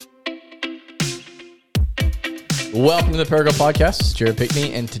Welcome to the Paragraph Podcast. It's Jared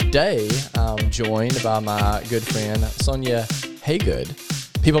Pickney, and today I'm joined by my good friend, Sonia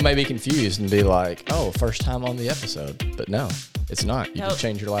Hagood. People may be confused and be like, oh, first time on the episode. But no, it's not. You just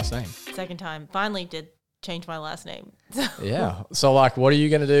changed your last name. Second time. Finally did change my last name. Yeah. So, like, what are you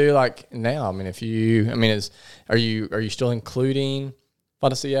going to do, like, now? I mean, are you still including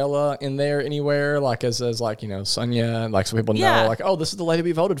Fonticiella in there anywhere, like as like, you know, Sonia, like so people know, like, oh, this is the lady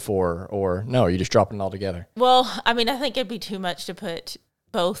we voted for, or no, are you just dropping it all together? Well, I mean, I think it'd be too much to put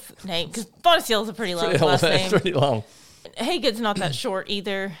both names, because Fonticiella is a pretty long last name. It's pretty long. Hagood's not that short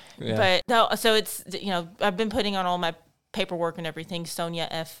either, but no, so it's, you know, I've been putting on all my paperwork and everything, Sonia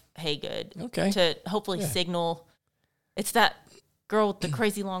F. Hagood, to hopefully signal it's that girl with the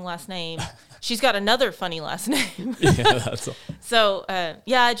crazy long last name. She's got another funny last name. So,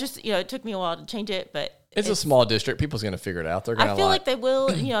 it just, you know, it took me a while to change it, but it's a small district. People's going to figure it out. They're going to I feel like they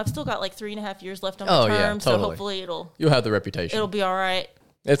will. You know, I've still got like 3.5 years left on my term, so hopefully you'll have the reputation. It'll be all right.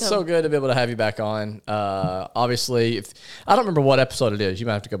 It's so good to be able to have you back on. Obviously, I don't remember what episode it is. You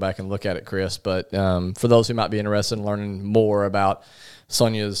might have to go back and look at it, Chris. But for those who might be interested in learning more about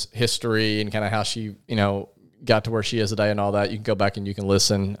Sonia's history and kind of how she, you know, got to where she is today and all that, you can go back and you can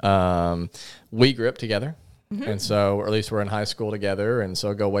listen. We grew up together. Mm-hmm. And so, or at least we're in high school together, and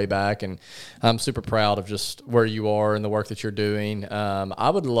so go way back. And I'm super proud of just where you are and the work that you're doing. I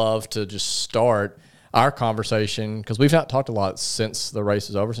would love to just start our conversation, because we've not talked a lot since the race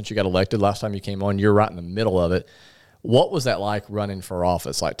is over, since you got elected. Last time you came on, you're right in the middle of it. What was that like running for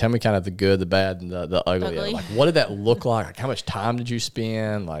office? Like, tell me kind of the good, the bad, and the ugly. Like, what did that look like? Like, how much time did you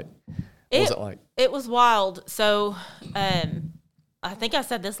spend? Like, what was it like? It was wild. So, I think I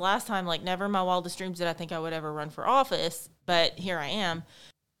said this last time, like, never in my wildest dreams did I think I would ever run for office, but here I am.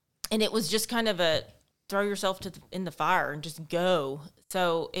 And it was just kind of a throw yourself in the fire and just go.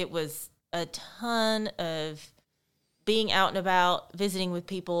 So it was a ton of being out and about, visiting with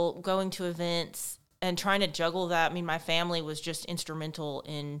people, going to events, and trying to juggle that. I mean, my family was just instrumental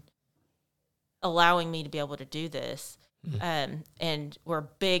in allowing me to be able to do this. And were a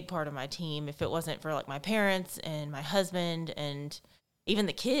big part of my team. If it wasn't for like my parents and my husband and even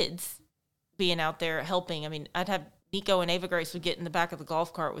the kids being out there helping, I mean, I'd have Nico and Ava Grace would get in the back of the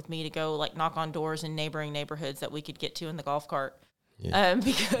golf cart with me to go like knock on doors in neighboring neighborhoods that we could get to in the golf cart.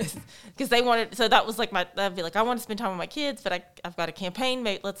 Because they wanted, so that was like I'd be like, I want to spend time with my kids, but I've got a campaign,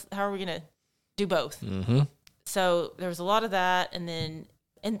 mate. How are we going to do both? Mm-hmm. So there was a lot of that.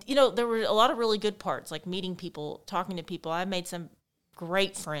 And you know, there were a lot of really good parts, like meeting people, talking to people. I made some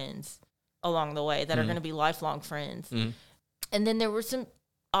great friends along the way that are going to be lifelong friends. Mm. And then there were some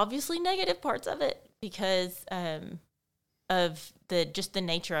obviously negative parts of it because of the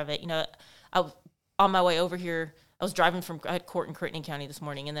nature of it. You know, on my way over here, I was driving I had court in Crittenden County this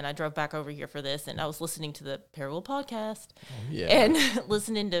morning, and then I drove back over here for this, and I was listening to the Parallel podcast and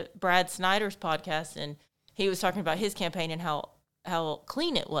listening to Brad Snyder's podcast, and he was talking about his campaign and how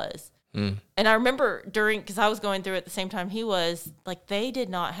clean it was. And I remember because I was going through it at the same time he was, like, they did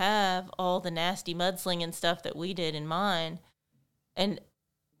not have all the nasty mudslinging stuff that we did in mine. And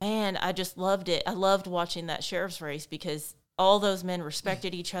man, I just loved it. I loved watching that sheriff's race because all those men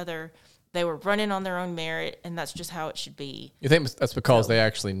respected each other. They were running on their own merit, and that's just how it should be. You think that's because they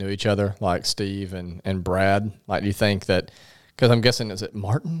actually knew each other, like Steve and Brad? Like, do you think that, because I'm guessing, is it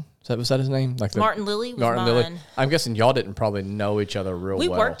Martin? Was that his name? Like Martin Lilly was mine. Lilly. I'm guessing y'all didn't probably know each other real well. We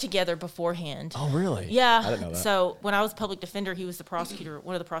worked together beforehand. Oh, really? Yeah. I didn't know that. So when I was public defender, he was the prosecutor,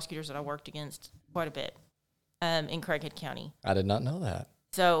 one of the prosecutors that I worked against quite a bit in Craighead County. I did not know that.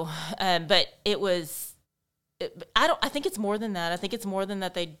 So, but it was, I think it's more than that. I think it's more than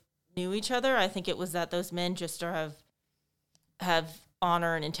that they knew each other. I think it was that those men just have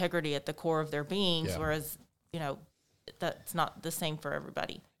honor and integrity at the core of their beings, whereas, you know, that's not the same for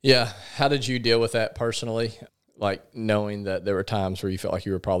everybody. Yeah. How did you deal with that personally? Like, knowing that there were times where you felt like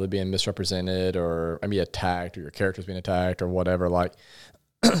you were probably being misrepresented or maybe attacked, or your character's being attacked or whatever. Like,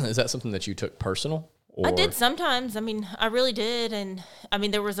 is that something that you took personal? Or? I did sometimes. I mean, I really did. And I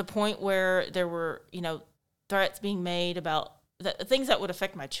mean, there was a point where there were, you know, threats being made about things that would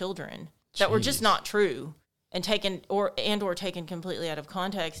affect my children that were just not true and taken taken completely out of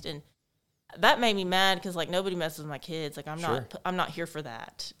context. And that made me mad because, like, nobody messes with my kids. Like, I'm not here for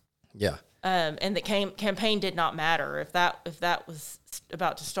that. Yeah. And the campaign did not matter. If that was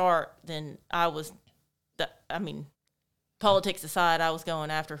about to start, then politics aside, I was going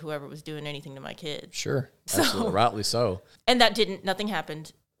after whoever was doing anything to my kids. Sure. Absolutely. Rightly so. And nothing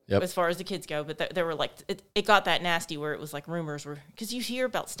happened. Yep. As far as the kids go, but there were, like, it got that nasty where it was like rumors were, because you hear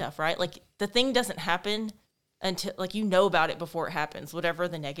about stuff, right? Like, the thing doesn't happen until like you know about it before it happens, whatever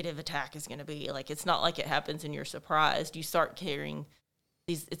the negative attack is going to be. Like it's not like it happens and you're surprised. You start carrying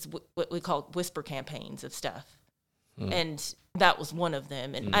these, it's what we call whisper campaigns of stuff. And that was one of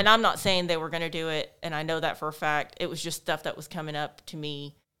them. And I'm not saying they were going to do it, and I know that for a fact. It was just stuff that was coming up to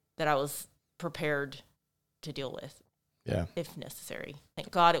me that I was prepared to deal with. Yeah. If necessary. Thank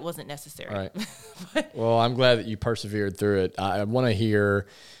God it wasn't necessary. Right. Well, I'm glad that you persevered through it. I want to hear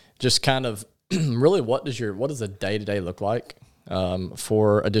just kind of really what does the day-to-day look like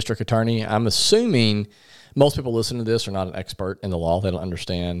for a district attorney? I'm assuming most people listening to this are not an expert in the law. They don't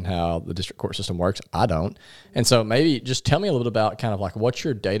understand how the district court system works. I don't. And so maybe just tell me a little bit about kind of like what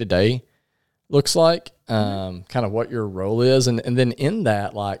your day-to-day looks like, kind of what your role is. And then in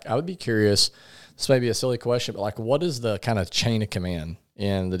that, like, I would be curious, this may be a silly question, but like what is the kind of chain of command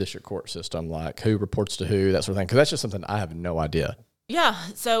in the district court system? Like who reports to who, that sort of thing? Because that's just something I have no idea. Yeah.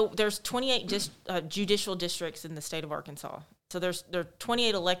 So there's 28 judicial districts in the state of Arkansas. So there are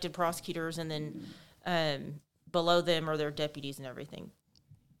 28 elected prosecutors, and then below them are their deputies and everything.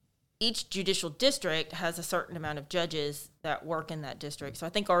 Each judicial district has a certain amount of judges that work in that district. So I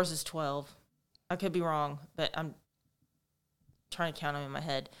think ours is 12. I could be wrong, but I'm trying to count them in my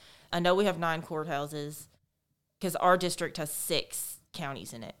head. I know we have 9 courthouses because our district has 6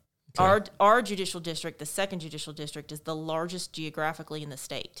 counties in it. Okay. Our judicial district, the 2nd judicial district, is the largest geographically in the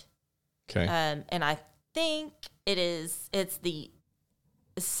state. Okay. And I think it's the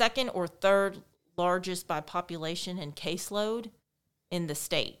 2nd or 3rd largest by population and caseload in the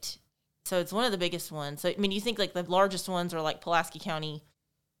state. So it's one of the biggest ones. So, I mean, you think like the largest ones are like Pulaski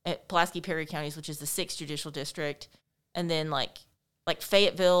Perry counties, which is the 6th judicial district. And then like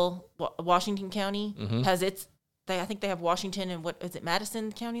Fayetteville, Washington County has its, I think they have Washington and what is it,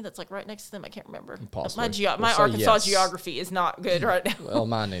 Madison County? That's like right next to them. I can't remember. Possibly. My Arkansas geography is not good right now. Well,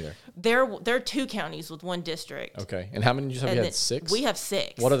 mine neither. They're 2 counties with 1 district. Okay. And how many did you have? You had 6? We have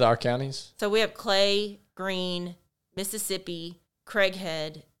 6. What are our counties? So we have Clay, Greene, Mississippi,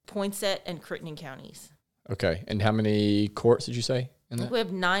 Craighead, Poinsett, and Crittenden counties. Okay. And how many courts did you say in that? We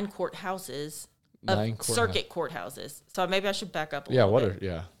have 9 courthouses. 9 circuit courthouses. So maybe I should back up a little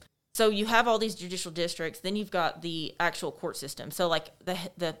bit. So you have all these judicial districts, then you've got the actual court system. So like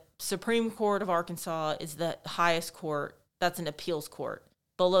the Supreme Court of Arkansas is the highest court. That's an appeals court.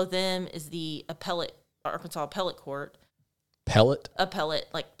 Below them is the Arkansas Appellate Court. Appellate,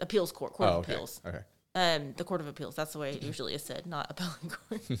 like appeals court, court of appeals. Okay. The Court of Appeals, that's the way it usually is said, not appellate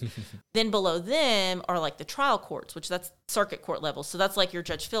court. Then below them are like the trial courts, which that's circuit court level. So that's like your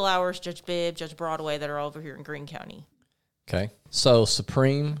Judge Phil Hours, Judge Bibb, Judge Broadway that are over here in Greene County. Okay. So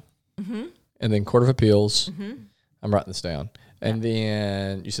Supreme, and then Court of Appeals. I'm writing this down. And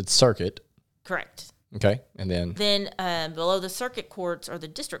then you said circuit. Correct. Okay. And then below the circuit courts are the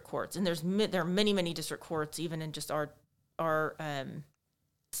district courts. And there are many, many district courts, even in just our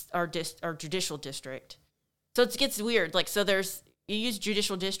judicial district. So it gets weird. Like, so you use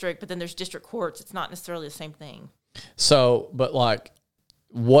judicial district, but then there's district courts. It's not necessarily the same thing. So, but like,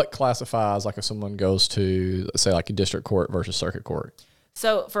 what classifies like if someone goes to, let's say, like a district court versus circuit court?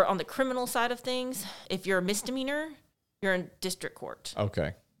 So on the criminal side of things, if you're a misdemeanor, you're in district court.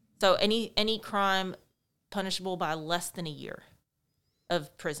 Okay. So any crime punishable by less than a year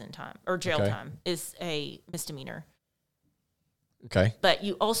of prison time or jail time is a misdemeanor. Okay. But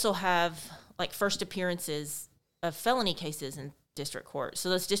you also have like first appearances of felony cases in district court. So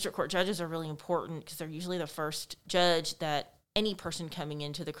those district court judges are really important because they're usually the first judge that any person coming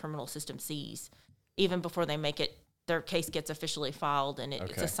into the criminal system sees, even before they make it, their case gets officially filed and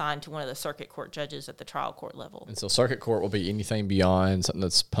it's assigned to one of the circuit court judges at the trial court level. And so circuit court will be anything beyond something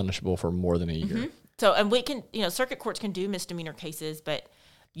that's punishable for more than a year. So, and we can, circuit courts can do misdemeanor cases, but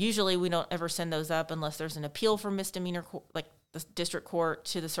usually we don't ever send those up unless there's an appeal from misdemeanor, like the district court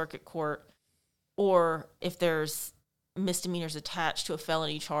to the circuit court, or if there's misdemeanors attached to a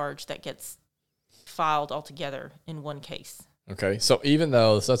felony charge that gets filed altogether in one case. Okay. So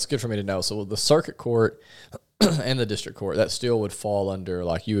that's good for me to know. So the circuit court and the district court, that still would fall under,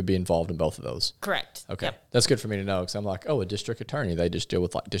 like, you would be involved in both of those. Correct. Okay. Yep. That's good for me to know because I'm like, a district attorney, they just deal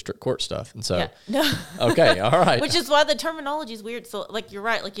with like district court stuff. And so, okay. All right. Which is why the terminology is weird. So like, you're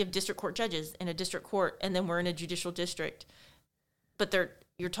right. Like you have district court judges in a district court and then we're in a judicial district, but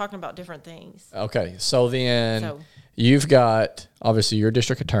you're talking about different things. Okay. So then you've got, obviously you're a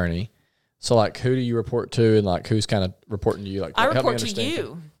district attorney. So like, who do you report to and like, who's kind of reporting to you? Like, I report to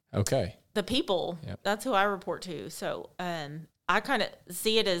you. Okay. The people, that's who I report to. So I kind of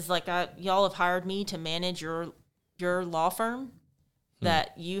see it as like y'all have hired me to manage your law firm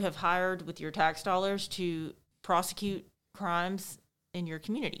that you have hired with your tax dollars to prosecute crimes in your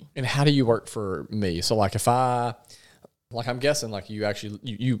community. And how do you work for me? So like if I'm guessing like you actually,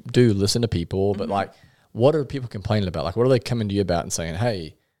 you do listen to people, but like what are people complaining about? Like what are they coming to you about and saying,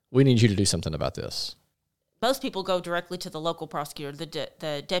 hey, we need you to do something about this? Most people go directly to the local prosecutor,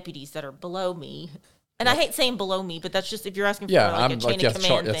 the deputies that are below me. And I hate saying below me, but that's just if you're asking for like a chain of command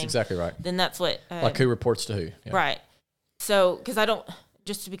thing. That's exactly right. Then that's what... like who reports to who. Yeah. Right. So, because I don't...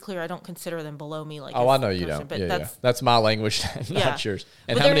 Just to be clear, I don't consider them below me. Like, I know you don't. But that's my language, not yours.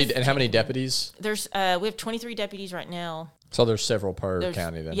 And how many deputies? There's we have 23 deputies right now. So there's several per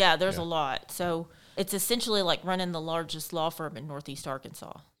county then. Yeah, there's a lot. So it's essentially like running the largest law firm in Northeast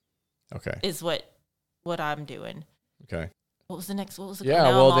Arkansas. Okay. Is what I'm doing. Okay. What was the next? What was the? Yeah.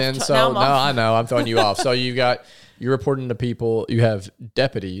 Well, then I know I'm throwing you off. So you're reporting to people. You have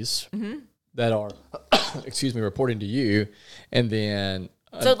deputies that are, reporting to you, and then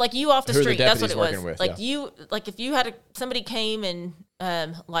so like you off the street. That's what it was. With, like you, like if you had somebody came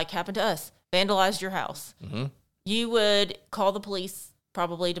and like happened to us, vandalized your house, you would call the police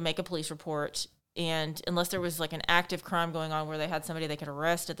probably to make a police report, and unless there was like an active crime going on where they had somebody they could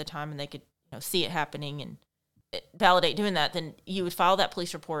arrest at the time and they could see it happening and validate doing that, then you would file that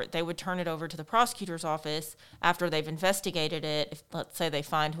police report. They would turn it over to the prosecutor's office after they've investigated it. If let's say they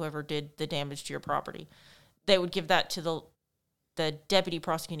find whoever did the damage to your property, they would give that to the deputy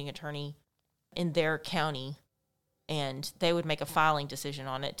prosecuting attorney in their county, and they would make a filing decision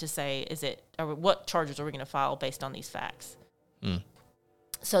on it to say, what charges are we going to file based on these facts?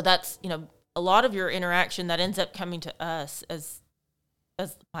 So that's, a lot of your interaction that ends up coming to us as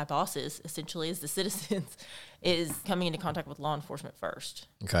my bosses, essentially, as the citizens, is coming into contact with law enforcement first.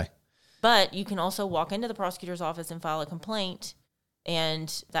 Okay. But you can also walk into the prosecutor's office and file a complaint,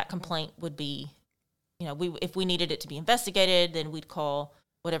 and that complaint would be, if we needed it to be investigated, then we'd call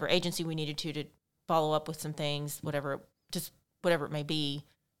whatever agency we needed to follow up with some things, whatever it may be,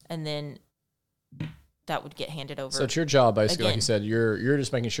 and then that would get handed over. So it's your job, basically, like you said, you're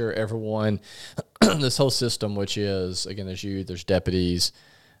just making sure everyone, this whole system, which is, again, there's deputies.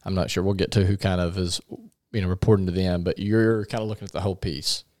 I'm not sure. We'll get to who kind of is, reporting to them, but you're kind of looking at the whole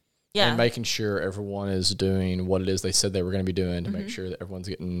piece. Yeah. And making sure everyone is doing what it is they said they were going to be doing to make sure that everyone's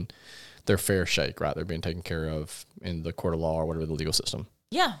getting their fair shake, right? They're being taken care of in the court of law or whatever the legal system.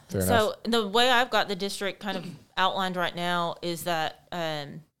 Yeah. Fair enough. The way I've got the district kind of outlined right now is that,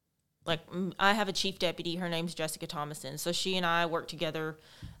 I have a chief deputy. Her name's Jessica Thomason. So she and I work together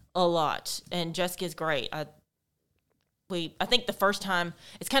a lot, and Jessica's great. I think the first time,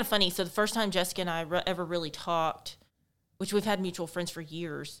 it's kind of funny. So the first time Jessica and I ever really talked, which we've had mutual friends for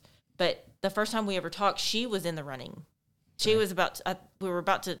years, but the first time we ever talked, she was in the running. She was we were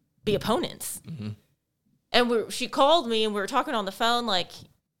about to be opponents. And she called me and we were talking on the phone,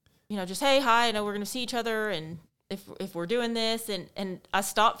 just, hey, hi, I know we're going to see each other, and if we're doing this, and I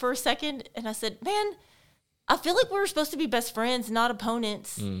stopped for a second and I said, man, I feel like we were supposed to be best friends, not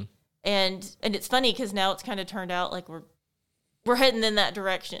opponents. And it's funny because now it's kind of turned out like we're heading in that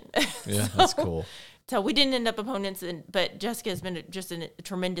direction. Yeah, that's cool. So we didn't end up opponents, but Jessica has been just a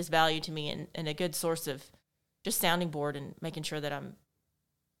tremendous value to me and a good source of just sounding board and making sure that I'm,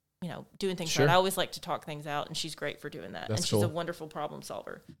 doing things right. I always like to talk things out, and she's great for doing that. That's and she's a wonderful problem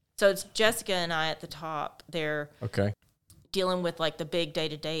solver. So it's Jessica and I at the top. They're dealing with the big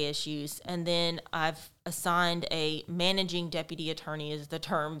day-to-day issues. And then I've assigned a managing deputy attorney is the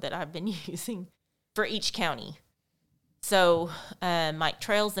term that I've been using for each county. So Mike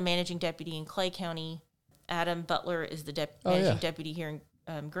Trail's the managing deputy in Clay County. Adam Butler is the managing deputy here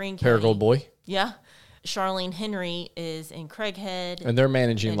in Greene County. Paragould boy. Yeah. Charlene Henry is in Craighead. And they're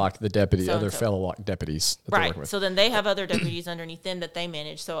managing the deputy, other fellow deputies. That right. So then they have other deputies underneath them that they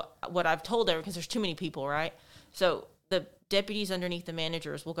manage. So what I've told her, because there's too many people, right? So the deputies underneath the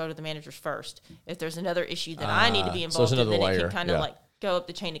managers will go to the managers first. If there's another issue that I need to be involved in, then it can kind of go up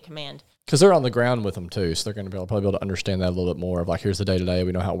the chain of command. Because they're on the ground with them too. So they're going to probably be able to understand that a little bit more of here's the day-to-day.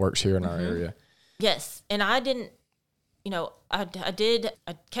 We know how it works here in our area. Yes. And I didn't, I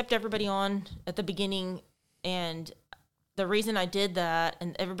kept everybody on at the beginning, and the reason I did that,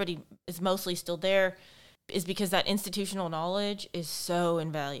 and everybody is mostly still there, is because that institutional knowledge is so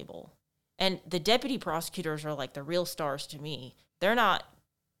invaluable. And the deputy prosecutors are the real stars to me. They're not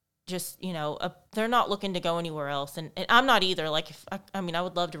just, they're not looking to go anywhere else. And I'm not either. I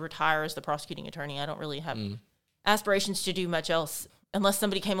would love to retire as the prosecuting attorney. I don't really have aspirations to do much else. Unless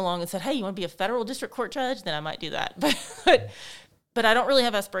somebody came along and said, hey, you want to be a federal district court judge? Then I might do that. But I don't really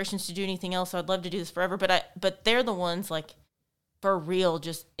have aspirations to do anything else. So I'd love to do this forever. But they're the ones for real,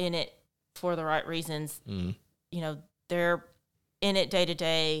 just in it for the right reasons. They're in it day to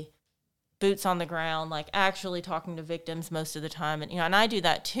day. boots on the ground, like actually talking to victims most of the time. And, and I do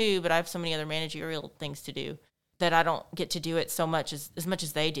that too, but I have so many other managerial things to do that I don't get to do it so much as much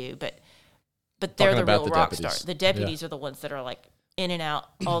as they do. But they're the real rock stars. The deputies are the ones that are like in and out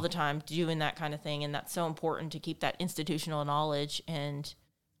all the time doing that kind of thing. And that's so important to keep that institutional knowledge. And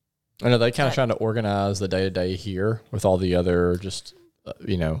I know they kind of trying to organize the day-to-day here with all the other just,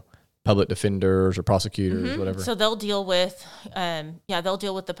 public defenders or prosecutors, whatever. So they'll deal with, they'll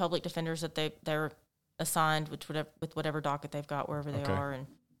deal with the public defenders that they're assigned with whatever docket they've got wherever they are, and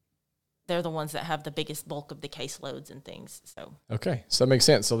they're the ones that have the biggest bulk of the caseloads and things. So that makes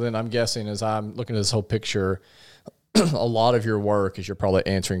sense. So then I'm guessing as I'm looking at this whole picture, a lot of your work is you're probably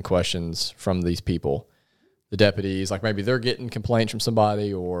answering questions from these people. The deputies, like maybe they're getting complaints from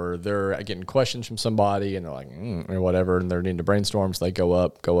somebody or they're getting questions from somebody and they're like, or whatever, and they're needing to brainstorm, so they go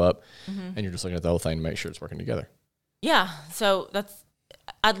up, and you're just looking at the whole thing to make sure it's working together. Yeah. So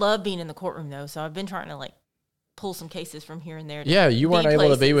I'd love being in the courtroom though. So I've been trying to like pull some cases from here and there. Yeah. You weren't able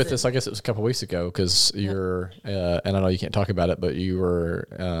to be with us. I guess it was a couple of weeks ago because you're, and I know you can't talk about it, but you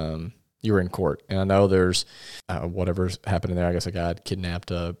were in court, and I know there's whatever's happening there. I guess a guy had kidnapped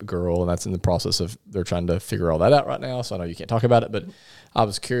a girl, and that's in the process of they're trying to figure all that out right now. So I know you can't talk about it, but I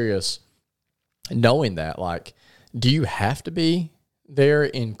was curious, knowing that, like, do you have to be there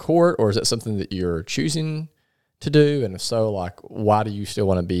in court, or is it something that you're choosing to do? And if so, like, why do you still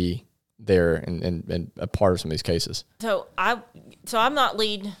want to be there and a part of some of these cases? So I'm not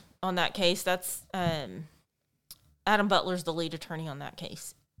lead on that case. That's Adam Butler's the lead attorney on that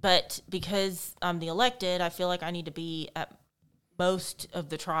case. But because I'm the elected, I feel like I need to be at most of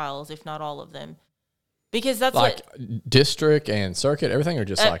the trials, if not all of them. Because that's like district and circuit, everything, or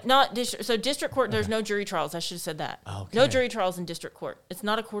just not district. So district court, there's no jury trials. I should have said that. Okay. No jury trials in district court. It's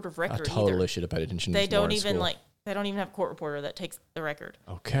not a court of record. I totally either. Should have paid attention. They don't even have a court reporter that takes the record.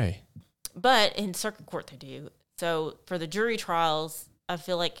 Okay. But in circuit court, they do. So for the jury trials, I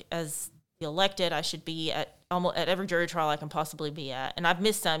feel like as the elected, I should be at almost at every jury trial I can possibly be at. And I've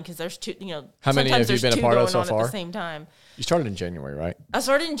missed some because there's two, How many have you been a part of so far? At the same time. You started in January, right? I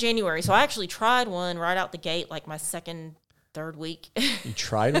started in January. So I actually tried one right out the gate, like my third week. You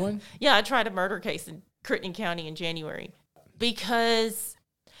tried one? Yeah, I tried a murder case in Crittenden County in January because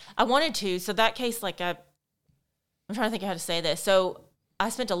I wanted to. So that case, I'm trying to think of how to say this. So I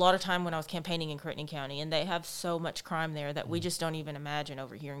spent a lot of time when I was campaigning in Crittenden County, and they have so much crime there that we just don't even imagine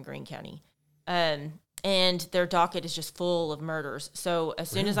over here in Greene County. And their docket is just full of murders. So as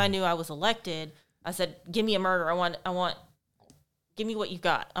soon as I knew I was elected, I said, give me a murder. Give me what you've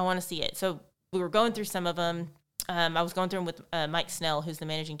got. I want to see it. So we were going through some of them. I was going through them with Mike Snell, who's the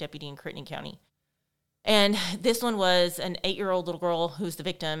managing deputy in Crittenden County. And this one was an 8-year-old little girl who's the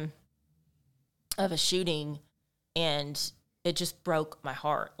victim of a shooting. And it just broke my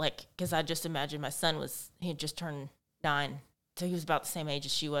heart. Because I just imagined my son he had just turned 9. So he was about the same age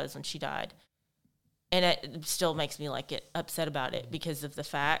as she was when she died. And it still makes me get upset about it because of the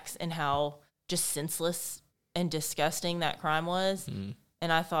facts and how just senseless and disgusting that crime was. Mm.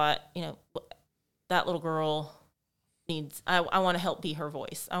 And I thought, that little girl I want to help be her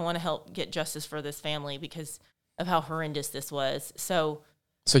voice. I want to help get justice for this family because of how horrendous this was. So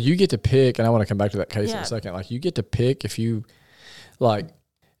you get to pick, and I want to come back to that case in a second. You get to pick if you,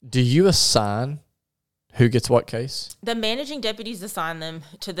 do you assign who gets what case? The managing deputies assign them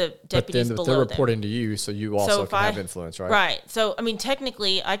to the deputies below them. They're reporting to you, so you also can have influence, right? Right. So,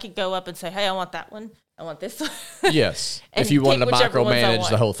 technically, I could go up and say, hey, I want that one. I want this one. Yes. If you wanted to micromanage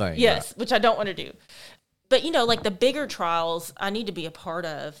the whole thing. Yes, right. Which I don't want to do. But, the bigger trials, I need to be a part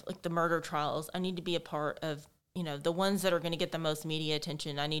of, the murder trials. I need to be a part of, the ones that are going to get the most media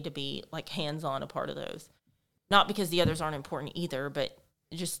attention. I need to be, hands-on a part of those. Not because the others aren't important either, but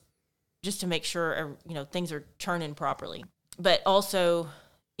just to make sure, things are churning properly. But also,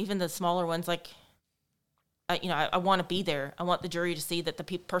 even the smaller ones, I want to be there. I want the jury to see that the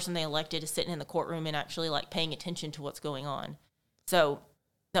person they elected is sitting in the courtroom and actually, paying attention to what's going on. So,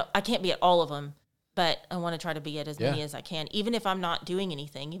 no, I can't be at all of them, but I want to try to be at as many as I can, even if I'm not doing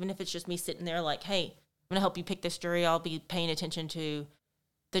anything, even if it's just me sitting there hey, I'm going to help you pick this jury. I'll be paying attention to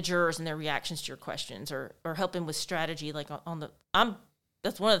the jurors and their reactions to your questions or helping with strategy,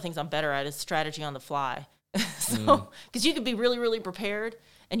 that's one of the things I'm better at is strategy on the fly. So, because you could be really, really prepared,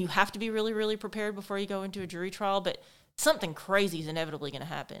 and you have to be really, really prepared before you go into a jury trial, but something crazy is inevitably going to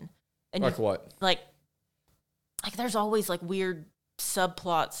happen. And what? There's always weird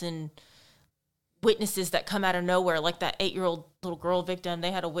subplots and witnesses that come out of nowhere. That 8-year-old little girl victim,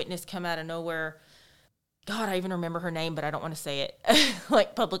 they had a witness come out of nowhere God, I even remember her name, but I don't want to say it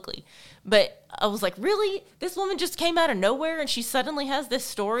like publicly. But I was like, really? This woman just came out of nowhere and she suddenly has this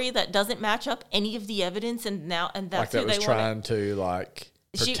story that doesn't match up any of the evidence, and that's like who that was they trying wanted. to like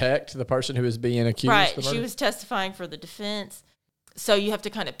protect the person who was being accused. Right. Of murder? She was testifying for the defense. So you have to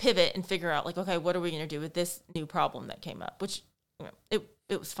kind of pivot and figure out, like, okay, what are we going to do with this new problem that came up? Which, it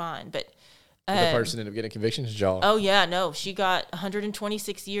was fine, but Did the person ended up getting convictions? Oh yeah, no, she got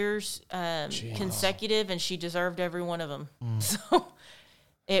 126 years consecutive, and she deserved every one of them. So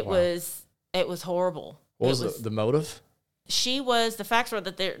it was horrible. What was the motive? The facts were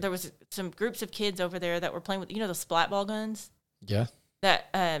that there was some groups of kids over there that were playing with, the splat ball guns. Yeah.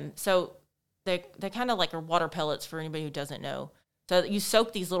 That so they kind of like are water pellets for anybody who doesn't know. So you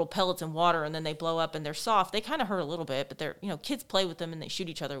soak these little pellets in water and then they blow up and they're soft. They kind of hurt a little bit, but they're, kids play with them and they shoot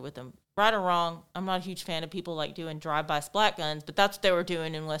each other with them. Right or wrong, I'm not a huge fan of people like doing drive-by splat guns, but that's what they were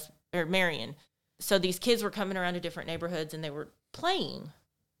doing in Marion. So these kids were coming around to different neighborhoods and they were playing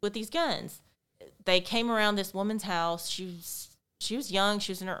with these guns. They came around this woman's house. She was young.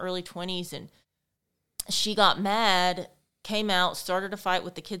 She was in her early 20s, and she got mad, came out, started a fight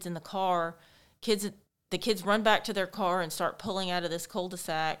with the kids in the car. The kids run back to their car and start pulling out of this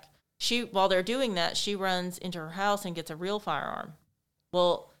cul-de-sac. While they're doing that, she runs into her house and gets a real firearm.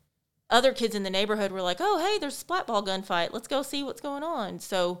 Well, other kids in the neighborhood were like, oh, hey, there's a splat ball gunfight. Let's go see what's going on.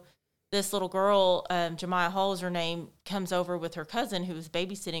 So this little girl, Jemiah Hall is her name, comes over with her cousin who was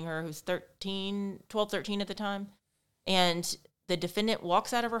babysitting her, who's 12, 13 at the time. And the defendant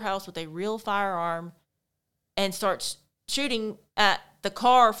walks out of her house with a real firearm and starts shooting at the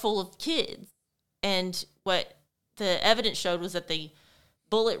car full of kids. And what the evidence showed was that the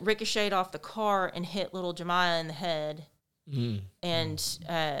bullet ricocheted off the car and hit little Jemiah in the head. And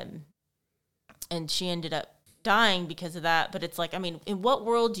she ended up dying because of that. But it's like, I mean, in what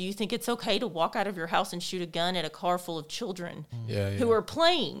world do you think it's okay to walk out of your house and shoot a gun at a car full of children who are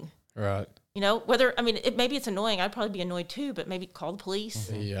playing? Right. Maybe it's annoying. I'd probably be annoyed too, but maybe call the police.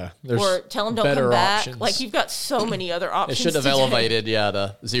 Yeah. Or tell them don't come back. Options. Like, you've got so many other options. It should have elevated,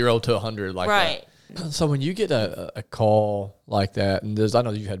 to 0 to 100 like right. that. So when you get a call like that, and I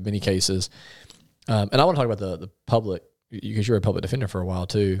know you've had many cases, and I want to talk about the public, because you're a public defender for a while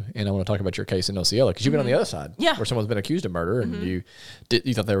too, and I want to talk about your case in Osceola, because you've been on the other side, where someone's been accused of murder, and you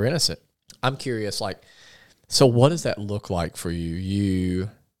thought they were innocent. I'm curious, so what does that look like for you?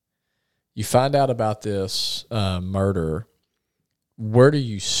 You find out about this murder. Where do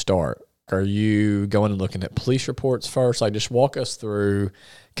you start? Are you going and looking at police reports first? Just walk us through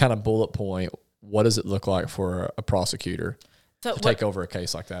kind of bullet point. What does it look like for a prosecutor to take over a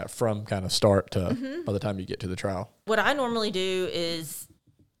case like that from kind of start to by the time you get to the trial? What I normally do is,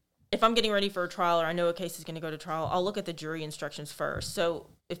 if I'm getting ready for a trial or I know a case is going to go to trial, I'll look at the jury instructions first. So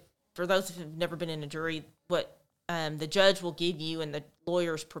for those who've never been in a jury, what the judge will give you and the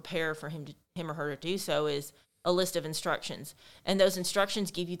lawyers prepare for him or her to do so is a list of instructions. And those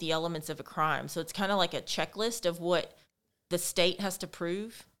instructions give you the elements of a crime. So it's kind of like a checklist of what the state has to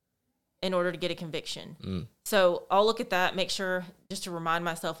prove in order to get a conviction. So I'll look at that, make sure, just to remind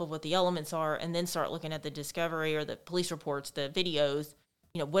myself of what the elements are, and then start looking at the discovery or the police reports, the videos,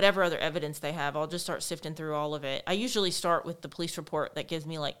 whatever other evidence they have. I'll just start sifting through all of it. I usually start with the police report that gives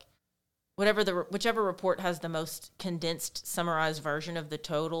me whichever report has the most condensed, summarized version of the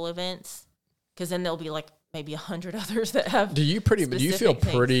total events, because then there'll be maybe 100 others that have. Do you feel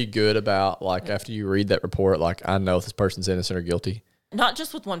pretty good about after you read that report, I know if this person's innocent or guilty? Not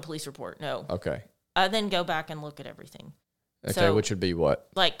just with one police report, no. Okay. I then go back and look at everything. Okay, so, which would be what?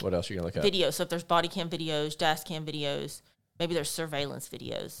 What else are you going to look at? Videos. So if there's body cam videos, dash cam videos, maybe there's surveillance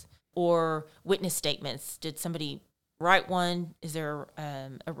videos, or witness statements. Did somebody write one? Is there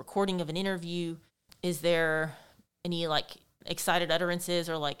a recording of an interview? Is there any excited utterances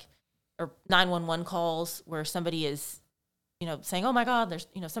or 911 calls where somebody is, saying, "Oh my God, there's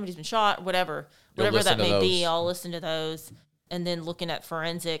somebody's been shot," whatever that may be. I'll listen to those. And then looking at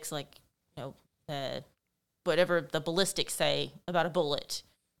forensics, whatever the ballistics say about a bullet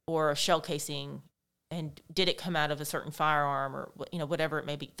or a shell casing, and did it come out of a certain firearm, or whatever it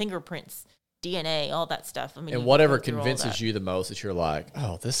may be, fingerprints, DNA, all that stuff. And whatever convinces you the most that you're like,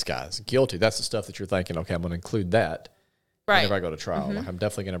 oh, this guy's guilty. That's the stuff that you're thinking, okay, I'm going to include that whenever I go to trial. I'm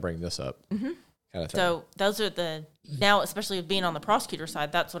definitely going to bring this up. Kind of thing. So those are now, especially with being on the prosecutor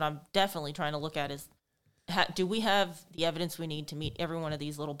side, that's what I'm definitely trying to look at is, do we have the evidence we need to meet every one of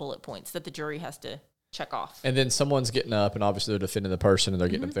these little bullet points that the jury has to check off? And then someone's getting up, and obviously they're defending the person, and they're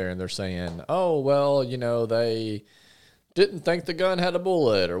getting up there, and they're saying, oh, well, they didn't think the gun had a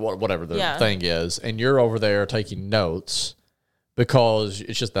bullet, or whatever the thing is. And you're over there taking notes. Because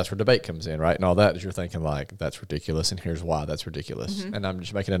it's just, that's where debate comes in, right? And all that is you're thinking like, that's ridiculous, and here's why that's ridiculous. And I'm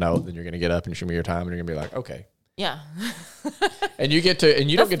just making a note, then you're going to get up and show me your time, and you're going to be like, okay. Yeah. And you get to,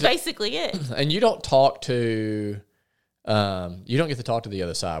 and you don't get to. Basically it. And you don't talk to, you don't get to talk to the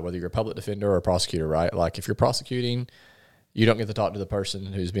other side, whether you're a public defender or a prosecutor, right? Like if you're prosecuting, you don't get to talk to the person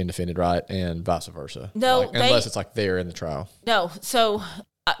who's being defended, right? And vice versa. No. Unless it's like they're in the trial. No. So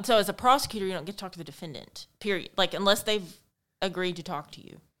as a prosecutor, you don't get to talk to the defendant, period. Like unless they've agreed to talk to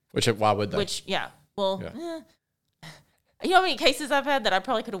you. Why would they? You know how many cases I've had that I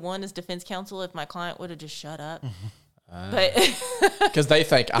probably could have won as defense counsel if my client would have just shut up? But because they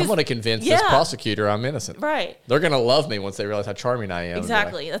think I'm going to convince this prosecutor I'm innocent. Right. They're going to love me once they realize how charming I am.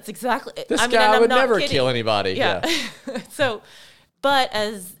 Exactly. That's exactly. This guy would never kill anybody. Yeah. So, but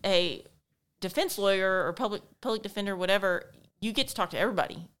as a defense lawyer or public defender, whatever, you get to talk to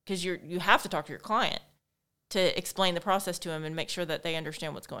everybody because you have to talk to your client to explain the process to them and make sure that they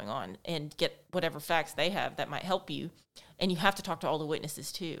understand what's going on and get whatever facts they have that might help you. And you have to talk to all the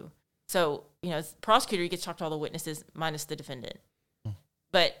witnesses too. So, as prosecutor, you get to talk to all the witnesses minus the defendant.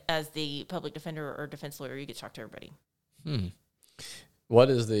 But as the public defender or defense lawyer, you get to talk to everybody. What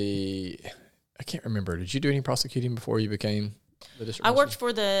is I can't remember. Did you do any prosecuting before you became the district I worked for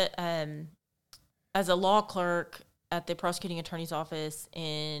as a law clerk at the prosecuting attorney's office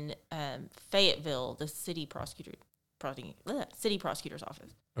in Fayetteville, the city prosecutor's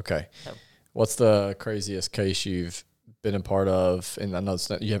office. Okay. So. What's the craziest case you've been a part of? And I know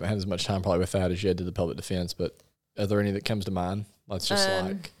you haven't had as much time probably with that as you had to the public defense, but are there any that comes to mind? Let's just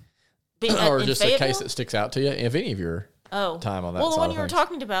or just a case that sticks out to you, if any of your time on that. Well, the one you were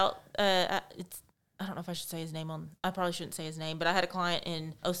talking about, I don't know if I should say his name I probably shouldn't say his name, but I had a client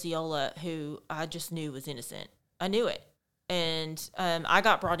in Osceola who I just knew was innocent. I knew it. And I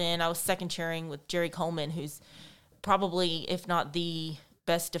got brought in. I was second chairing with Jerry Coleman, who's probably, if not the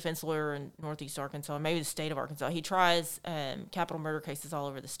best defense lawyer in Northeast Arkansas, maybe the state of Arkansas. He tries capital murder cases all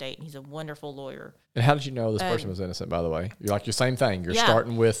over the state, and he's a wonderful lawyer. And how did you know this person was innocent, by the way? You're like, your same thing. You're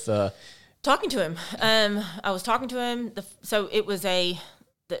starting with... talking to him. I was talking to him. So it was an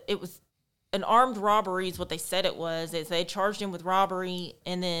armed robbery is what they said it was. They charged him with robbery,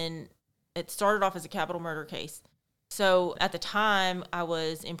 and then it started off as a capital murder case. So at the time, I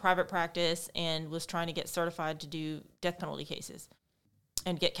was in private practice and was trying to get certified to do death penalty cases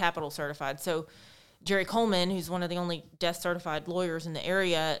and get capital certified. So Jerry Coleman, who's one of the only death certified lawyers in the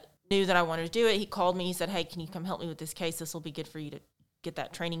area, knew that I wanted to do it. He called me. He said, "Hey, can you come help me with this case? This will be good for you to get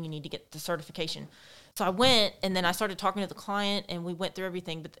that training you need to get the certification." So I went, and then I started talking to the client, and we went through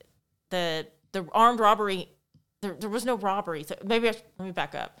everything. But the armed robbery, there was no robbery. So maybe let me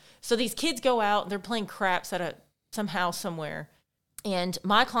back up. So these kids go out, and they're playing craps at some house somewhere, and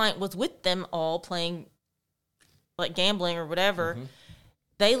my client was with them all playing like gambling or whatever.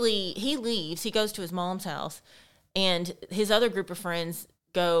 He leaves, he goes to his mom's house, and his other group of friends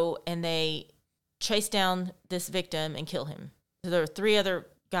go and they chase down this victim and kill him. So there were 3 other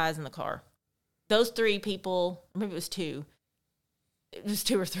guys in the car. Those 3 people, maybe it was 2. It was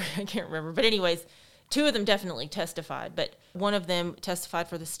 2 or 3, I can't remember. But anyways, 2 of them definitely testified, but one of them testified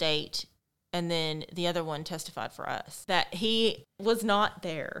for the state, and then the other one testified for us, that he was not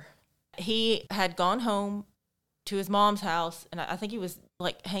there. He had gone home to his mom's house, and I think he was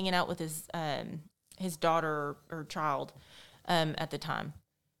like hanging out with his daughter or child at the time.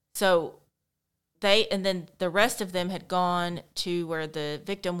 So and then the rest of them had gone to where the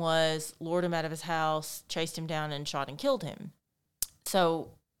victim was, lured him out of his house, chased him down, and shot and killed him.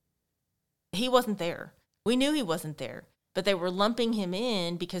 So he wasn't there. We knew he wasn't there, but they were lumping him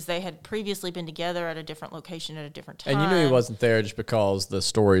in because they had previously been together at a different location at a different time. And you knew he wasn't there just because the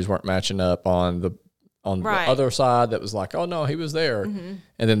stories weren't matching up on the other side that was like, oh, no, he was there. And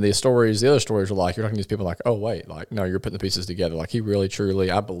then the other stories were like, you're talking to these people like, oh, wait, like, no, you're putting the pieces together. Like, he really,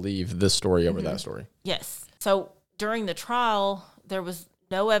 truly, I believe this story over that story. Yes. So during the trial, there was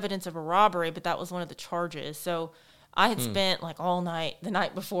no evidence of a robbery, but that was one of the charges. So I had spent like all night, the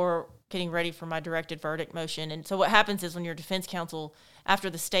night before, getting ready for my directed verdict motion. And so what happens is when you're defense counsel, after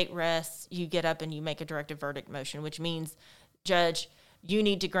the state rests, you get up and you make a directed verdict motion, which means, Judge, you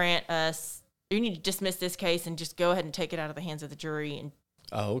need to dismiss this case and just go ahead and take it out of the hands of the jury. And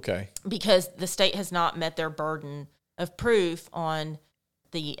because the state has not met their burden of proof on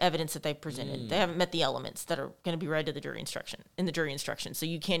the evidence that they've presented. They haven't met the elements that are going to be read to the jury instruction. So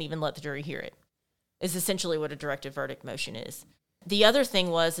you can't even let the jury hear it. Is essentially what a directed verdict motion is. The other thing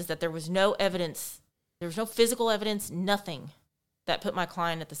is that there was no evidence, there was no physical evidence, nothing that put my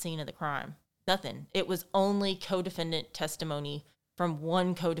client at the scene of the crime. Nothing. It was only co-defendant testimony from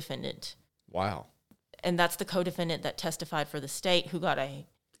one co-defendant. Wow. and that's the co-defendant that testified for the state who got a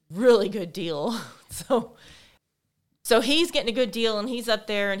really good deal. So he's getting a good deal, and he's up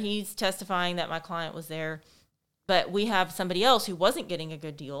there, and he's testifying that my client was there. But we have somebody else who wasn't getting a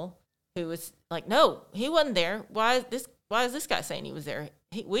good deal, who was like, no, he wasn't there. Why is this guy saying he was there?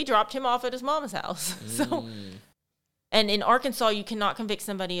 We dropped him off at his mama's house. So, and in Arkansas, you cannot convict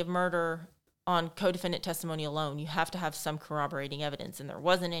somebody of murder on co-defendant testimony alone. You have to have some corroborating evidence, and there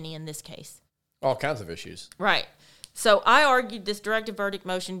wasn't any in this case. All kinds of issues. Right. So I argued this directed verdict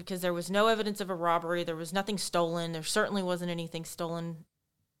motion because there was no evidence of a robbery. There was nothing stolen. There certainly wasn't anything stolen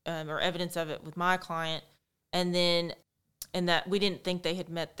or evidence of it with my client. And that we didn't think they had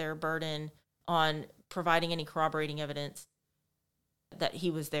met their burden on providing any corroborating evidence that he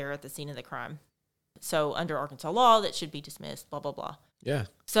was there at the scene of the crime. So under Arkansas law, that should be dismissed, blah, blah, blah. Yeah.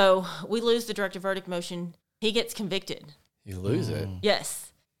 So we lose the directed verdict motion. He gets convicted. You lose it. Yes.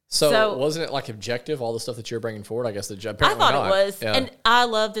 So wasn't it like objective, all the stuff that you're bringing forward? I guess the judge. I thought it was. Yeah. And I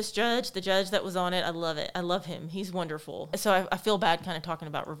love this judge, the judge that was on it. I love it. I love him. He's wonderful. So I feel bad kind of talking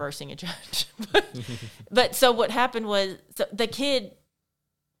about reversing a judge. But so what happened was the kid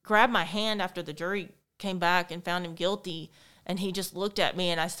grabbed my hand after the jury came back and found him guilty. And he just looked at me,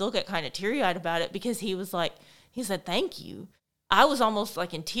 and I still get kind of teary-eyed about it because he said, thank you. I was almost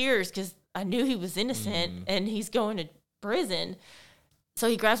like in tears because I knew he was innocent and he's going to prison. So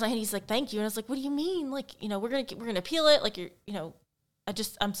he grabs my hand. He's like, "Thank you." And I was like, "What do you mean? Like, we're gonna appeal it. Like,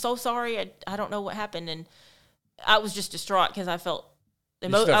 I'm so sorry. I don't know what happened." And I was just distraught because I felt I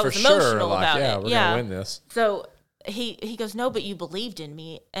was emotional about it. We're gonna win this. So he goes, "No, but you believed in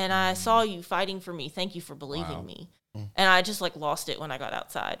me, and I saw you fighting for me. Thank you for believing me." And I just like lost it when I got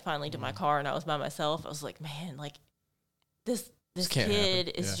outside finally to my car and I was by myself. I was like, "Man, like this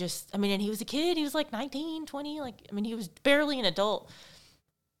kid is just." I mean, and he was a kid. He was like 19, 20. Like, I mean, he was barely an adult.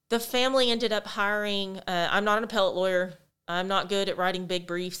 The family ended up hiring, I'm not an appellate lawyer. I'm not good at writing big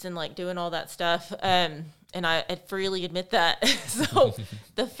briefs and like doing all that stuff. And I freely admit that. So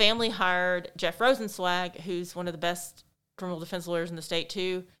the family hired Jeff Rosenzweig, who's one of the best criminal defense lawyers in the state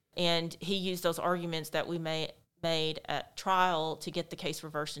too. And he used those arguments that we made at trial to get the case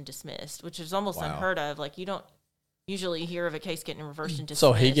reversed and dismissed, which is almost unheard of. Like, you don't usually hear of a case getting reversed and dismissed.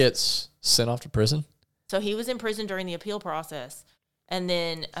 So he gets sent off to prison? So he was in prison during the appeal process. And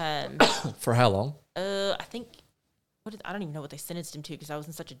then for how long? I think I don't even know what they sentenced him to because I was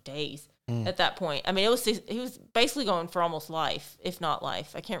in such a daze at that point. I mean, he was basically going for almost life, if not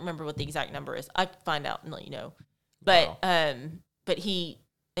life. I can't remember what the exact number is. I can find out and let you know. But but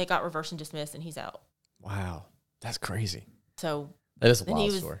it got reversed and dismissed, and he's out. Wow, that's crazy. So that is a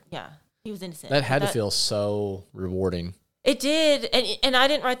wild story. Yeah, he was innocent. That had to feel so rewarding. It did, and I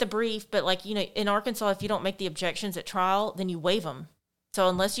didn't write the brief, but like, in Arkansas, if you don't make the objections at trial, then you waive them. So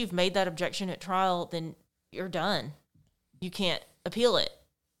unless you've made that objection at trial, then you're done. You can't appeal it.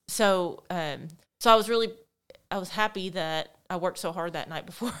 So I was happy that I worked so hard that night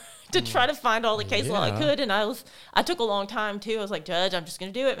before to try to find all the case law I could, and I took a long time too. I was like, "Judge, I'm just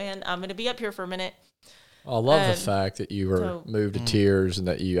going to do it, man. I'm going to be up here for a minute." I love the fact that you were moved to tears and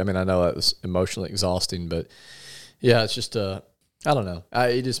that I know that was emotionally exhausting, but yeah, it's just I don't know.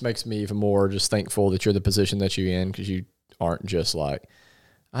 It just makes me even more just thankful that you're the position that you're in, because you aren't just like,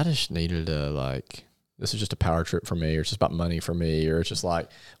 I just needed this is just a power trip for me, or it's just about money for me, or it's just like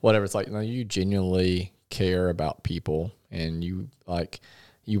whatever. It's like, no, you genuinely care about people, and you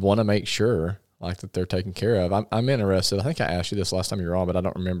want to make sure like that they're taken care of. I'm interested. I think I asked you this last time you were on, but I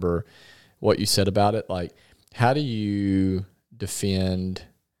don't remember what you said about it. Like, how do you defend,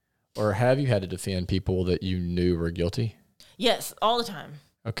 or have you had to defend people that you knew were guilty? Yes, all the time.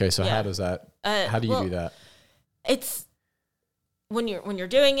 Okay, so how does that? How do you do that? It's when you're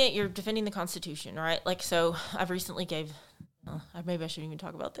doing it, you're defending the Constitution, right? Like, so I've recently maybe I shouldn't even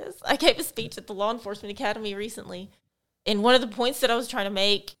talk about this. I gave a speech at the Law Enforcement Academy recently, and one of the points that I was trying to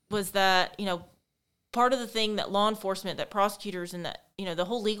make was that, part of the thing that law enforcement, that prosecutors, and that, the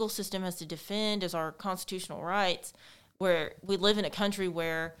whole legal system has to defend is our constitutional rights, where we live in a country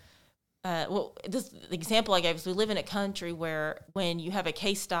where, the example I gave is we live in a country where when you have a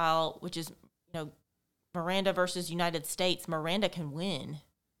case style, which is, Miranda versus United States, Miranda can win,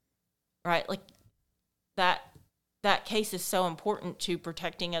 right? Like that case is so important to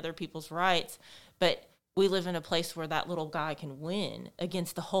protecting other people's rights, but we live in a place where that little guy can win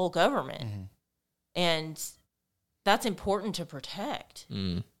against the whole government. Mm-hmm. And that's important to protect.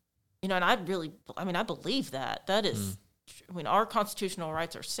 And I believe that. That is, our constitutional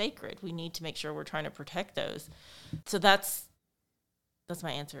rights are sacred. We need to make sure we're trying to protect those. So that's That's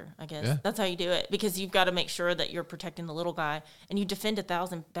my answer, I guess. Yeah. That's how you do it, because you've got to make sure that you're protecting the little guy, and you defend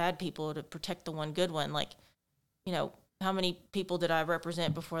 1,000 bad people to protect the one good one. Like, you know, how many people did I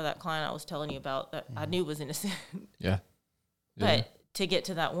represent before that client I was telling you about that I knew was innocent? Yeah. But to get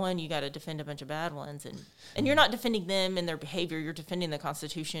to that one, you got to defend a bunch of bad ones, and you're not defending them and their behavior. You're defending the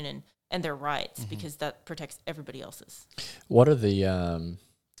Constitution and their rights, because that protects everybody else's. What are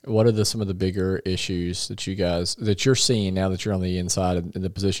some of the bigger issues that you're seeing now that you're on the inside in the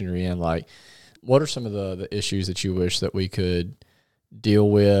position you're in? Like, what are some of the issues that you wish that we could deal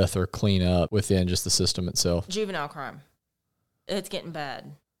with or clean up within just the system itself? Juvenile crime. It's getting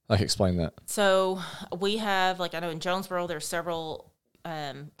bad. Like, explain that. So we have, like, I know in Jonesboro, there's several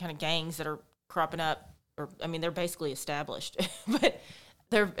kind of gangs that are cropping up, they're basically established, but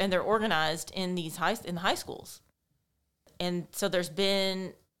they're organized in the high schools. And so there's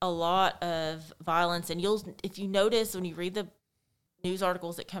been a lot of violence, and if you notice when you read the news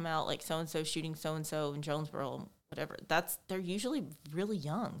articles that come out, like so-and-so shooting so-and-so in Jonesboro, whatever, they're usually really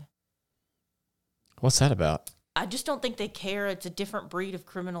young. What's that about? I just don't think they care. It's a different breed of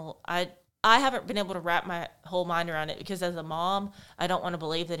criminal. I haven't been able to wrap my whole mind around it, because as a mom, I don't want to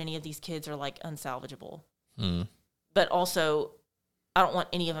believe that any of these kids are like unsalvageable. But also, I don't want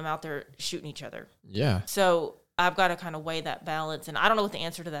any of them out there shooting each other. Yeah. So I've got to kind of weigh that balance, and I don't know what the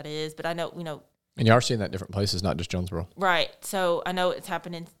answer to that is, but I know, And you are seeing that in different places, not just Jonesboro. Right. So I know it's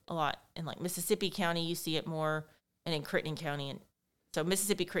happening a lot in like Mississippi County. You see it more, and in Crittenden County, and so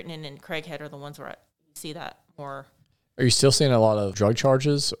Mississippi, Crittenden, and Craighead are the ones where you see that more. Are you still seeing a lot of drug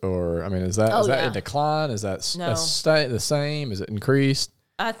charges, or is that in decline? Is that the same? Is it increased?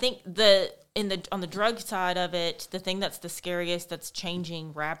 I think on the drug side of it, the thing that's the scariest, that's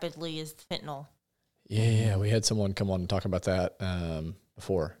changing rapidly, is fentanyl. Yeah, we had someone come on and talk about that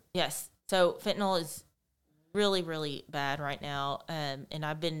before. Yes. So fentanyl is really, really bad right now. And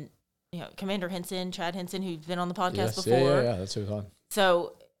I've been, Commander Chad Henson, who's been on the podcast before. Yeah, that's who's on.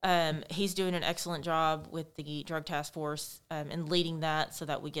 So he's doing an excellent job with the drug task force and leading that, so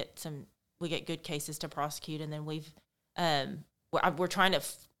that we get good cases to prosecute. And then we're trying to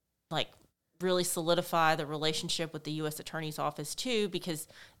really solidify the relationship with the U.S. Attorney's Office too, because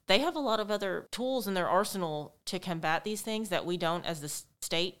they have a lot of other tools in their arsenal to combat these things that we don't as the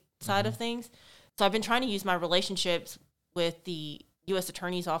state side of things. So I've been trying to use my relationships with the U.S.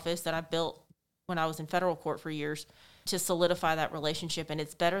 Attorney's Office that I built when I was in federal court for years to solidify that relationship, and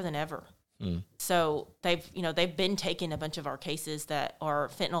it's better than ever. So they've been taking a bunch of our cases that are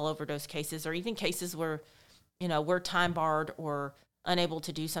fentanyl overdose cases, or even cases where, we're time barred or unable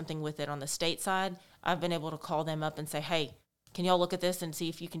to do something with it on the state side. I've been able to call them up and say, hey, can y'all look at this and see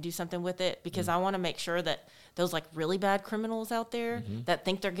if you can do something with it? Because I want to make sure that those really bad criminals out there that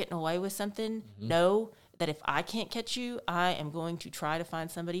think they're getting away with something know that if I can't catch you, I am going to try to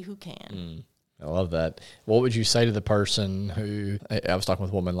find somebody who can. I love that. What would you say to the person who, I was talking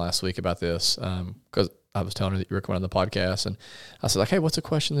with a woman last week about this, because I was telling her that you were coming on the podcast, and I said, hey, what's a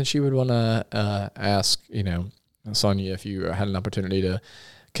question that you would want to ask, Sonia, if you had an opportunity to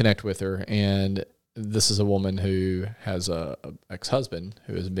connect with her? And this is a woman who has a ex-husband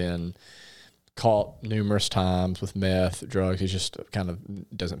who has been caught numerous times with meth, drugs. He just kind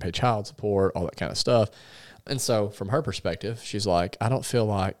of doesn't pay child support, all that kind of stuff. And so from her perspective, she's like, I don't feel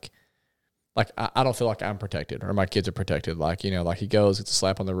like I'm protected, or my kids are protected. He goes, gets a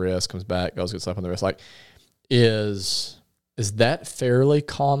slap on the wrist, comes back, goes, gets a slap on the wrist. Is that fairly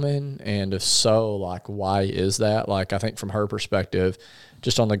common? And if so, why is that? I think from her perspective,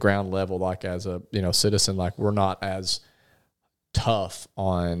 just on the ground level, as a, citizen, we're not as tough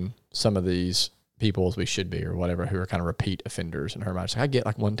on some of these people as we should be, or whatever, who are kind of repeat offenders in her mind. I get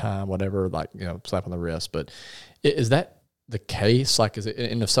one time, whatever, slap on the wrist. But is that the case? Is it,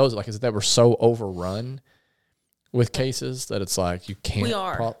 and if so, is it that we're so overrun with cases that it's you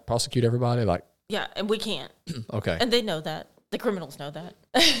can't prosecute everybody? Yeah, and we can't. Okay. And they know that. The criminals know that.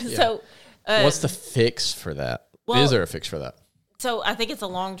 So what's the fix for that? Well, is there a fix for that? So I think it's a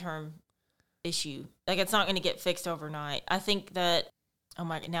long-term issue. It's not going to get fixed overnight. I think that,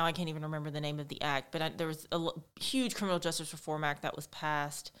 now I can't even remember the name of the act, but there was a huge Criminal Justice Reform Act that was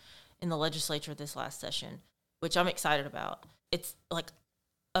passed in the legislature this last session, which I'm excited about. It's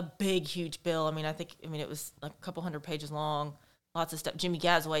a big, huge bill. I think it was a couple hundred pages long. Lots of stuff. Jimmy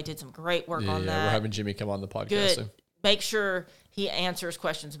Gazaway did some great work on that. We're having Jimmy come on the podcast. Good. Soon. Make sure he answers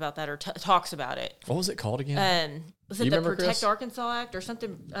questions about that or talks about it. What was it called again? Was it the Protect Chris? Arkansas Act or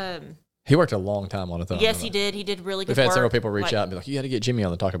something? He worked a long time on it, though. Yes, he did. He did really good work. We've had several people reach out and be like, you got to get Jimmy on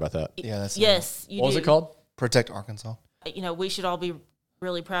to talk about that. Yeah, that's yes. What was it called? Protect Arkansas. We should all be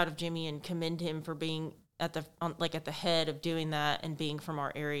really proud of Jimmy and commend him for being at the head of doing that and being from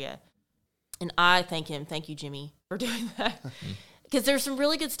our area. And I thank him. Thank you, Jimmy, for doing that. Because there's some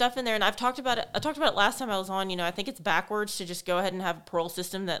really good stuff in there. And I've talked about it. I talked about it last time I was on. I think it's backwards to just go ahead and have a parole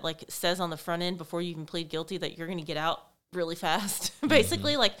system that like says on the front end before you even plead guilty that you're going to get out really fast.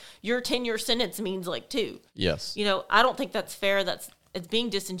 Basically, like your 10-year sentence means like 2. Yes. I don't think that's fair. It's being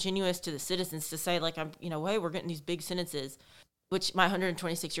disingenuous to the citizens to say like, hey, we're getting these big sentences, which my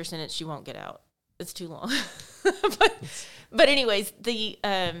 126-year sentence, she won't get out. It's too long. but anyways,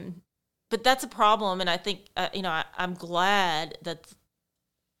 but that's a problem. And I think, I'm glad that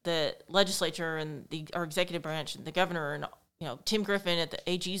the legislature and our executive branch and the governor and, Tim Griffin at the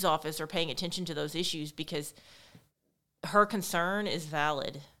AG's office are paying attention to those issues, because her concern is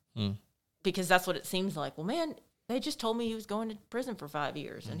valid. Because that's what it seems like. Well, man, they just told me he was going to prison for 5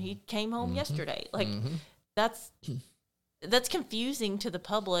 years and he came home yesterday. Like that's confusing to the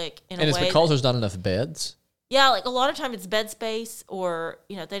public in a way. And it's because there's not enough beds. Yeah, like a lot of time it's bed space, or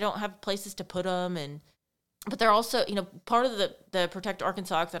they don't have places to put them, but they're also part of the Protect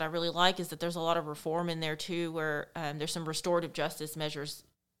Arkansas Act that I really like is that there's a lot of reform in there too, where there's some restorative justice measures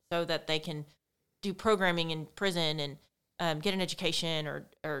so that they can do programming in prison and get an education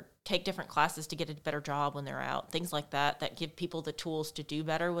or take different classes to get a better job when they're out, things like that give people the tools to do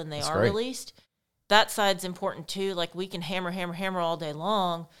better when they are released. That side's important too. Like we can hammer all day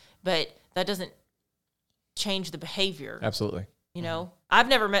long, but that doesn't change the behavior. Absolutely. I've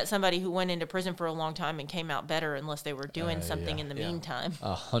never met somebody who went into prison for a long time and came out better unless they were doing something in the meantime.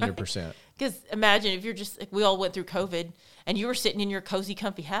 100%. Because imagine if you're just, like, we all went through COVID and you were sitting in your cozy,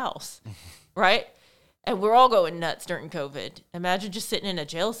 comfy house, right? And we're all going nuts during COVID. Imagine just sitting in a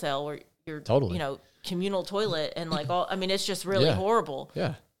jail cell where you're, communal toilet and like it's just really horrible.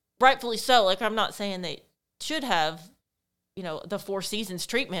 Yeah. Rightfully so. Like, I'm not saying they should have, the 4 seasons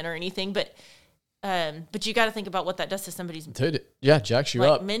treatment or anything, but you got to think about what that does to somebody's jacks you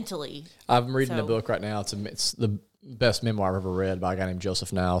up mentally. I'm reading a book right now. It's the best memoir I've ever read by a guy named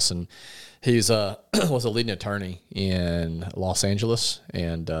Joseph Nouse, and he's was a leading attorney in Los Angeles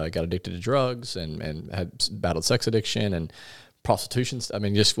and got addicted to drugs and had battled sex addiction and prostitution.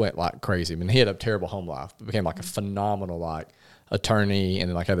 Just went like crazy. He had a terrible home life, but became like a phenomenal attorney, and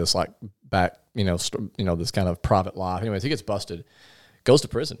then had this back this kind of private life. Anyways, he gets busted, goes to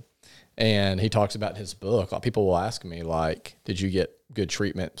prison. And he talks about in his book, people will ask me, did you get good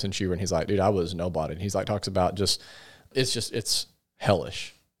treatment since you were? And he's like, dude, I was nobody. And he's talks about it's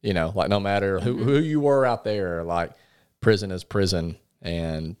hellish, no matter who you were out there, prison is prison.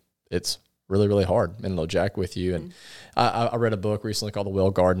 And it's really, really hard. And they'll jack with you. And I read a book recently called The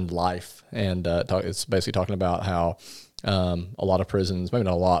Well-Gardened Life. And it's basically talking about how a lot of prisons, maybe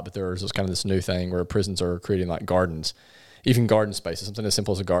not a lot, but there's this new thing where prisons are creating gardens. Even garden spaces, something as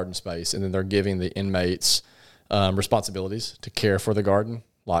simple as a garden space. And then they're giving the inmates responsibilities to care for the garden,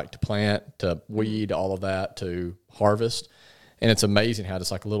 to plant, to weed, all of that, to harvest. And it's amazing how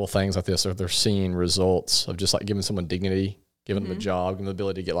just little things like this, they're seeing results of just giving someone dignity, giving them a job, giving them the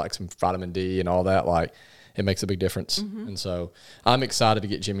ability to get some vitamin D and all that. It makes a big difference. And so I'm excited to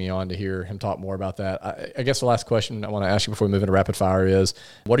get Jimmy on to hear him talk more about that. I guess the last question I want to ask you before we move into rapid fire is,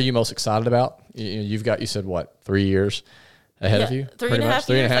 what are you most excited about? You said what, 3 years? Ahead of you?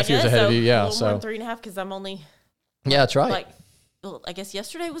 3.5 years ahead of you, yeah. A little more than 3.5 because I'm only... Yeah, that's right. I guess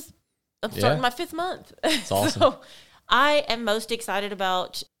yesterday was... I'm starting my 5th month. That's awesome. So I am most excited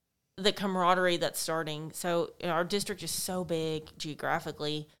about the camaraderie that's starting. So our district is so big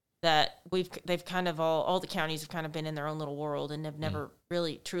geographically that they've kind of all the counties have kind of been in their own little world and have never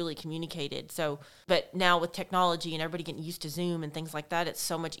really truly communicated. So, but now with technology and everybody getting used to Zoom and things like that, it's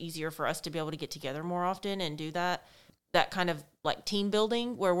so much easier for us to be able to get together more often and do that kind of team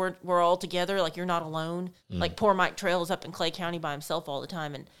building where we're all together. You're not alone. Poor Mike Trail is up in Clay County by himself all the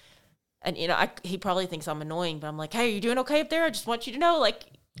time. And he probably thinks I'm annoying, but I'm like, hey, are you doing okay up there? I just want you to know,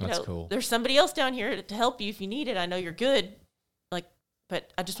 That's cool. There's somebody else down here to help you if you need it. I know you're good. But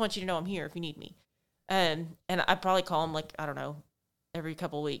I just want you to know I'm here if you need me. And I probably call him I don't know, every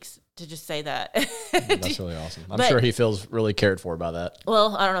couple of weeks to just say that. That's really awesome. I'm sure he feels really cared for by that.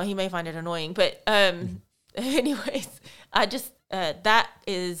 Well, I don't know. He may find it annoying, but anyways, I just that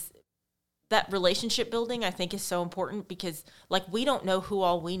relationship building I think is so important because we don't know who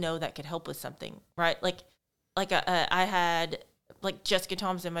all we know that could help with something, right? I had Jessica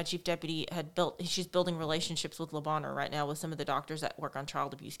Thompson, my chief deputy, she's building relationships with LeBonner right now with some of the doctors that work on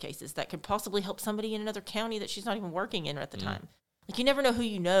child abuse cases that could possibly help somebody in another county that she's not even working in at the time. You never know who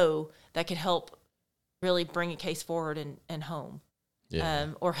you know that could help really bring a case forward and home,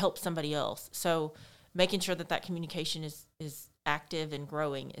 or help somebody else. So making sure that communication is active and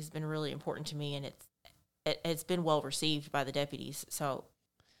growing has been really important to me, and it's been well received by the deputies. So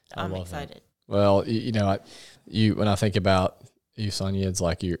I'm excited. That. Well, when I think about you, Sonia, it's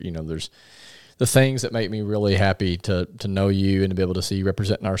like there's the things that make me really happy to know you and to be able to see you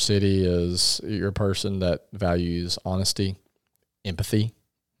representing our city is you're a person that values honesty, empathy,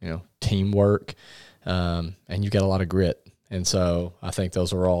 teamwork, and you've got a lot of grit. And so I think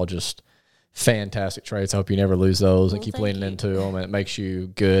those are all just fantastic traits. I hope you never lose those and keep leaning into them, and it makes you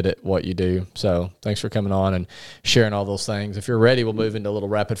good at what you do. So thanks for coming on and sharing all those things. If you're ready, we'll move into a little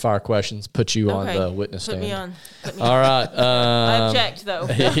rapid fire questions, put you on the witness stand. Put me all on. right. I object though.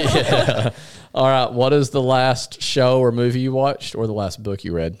 Yeah. All right. What is the last show or movie you watched or the last book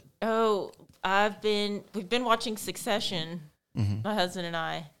you read? Oh, we've been watching Succession, my husband and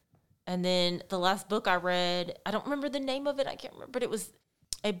I. And then the last book I read, I don't remember the name of it. I can't remember, but it was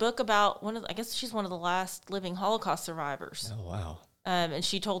a book about I guess she's one of the last living Holocaust survivors. Oh, wow. And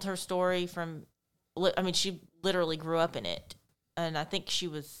she told her story she literally grew up in it. And I think she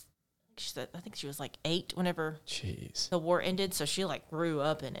was like 8 whenever the war ended. So she like grew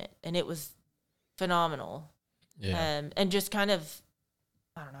up in it, and it was phenomenal. Yeah. And just kind of,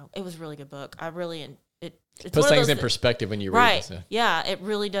 I don't know, it was a really good book. I really, it puts things in perspective when you read it. Right. So. Yeah, it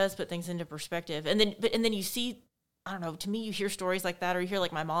really does put things into perspective. And then you see, I don't know, to me, you hear stories like that, or you hear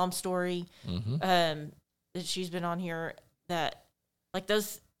like my mom's story, that she's been on here, that like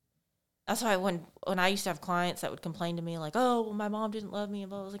those, that's why when I used to have clients that would complain to me like, oh, well, my mom didn't love me,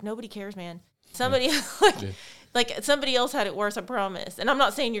 and I was like, nobody cares, man. Somebody like somebody else had it worse, I promise. And I'm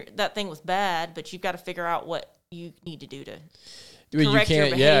not saying that thing was bad, but you've got to figure out what you need to do to correct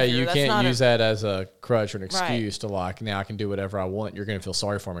your behavior. You can't use that as a crutch or an excuse to like, now I can do whatever I want. You're going to feel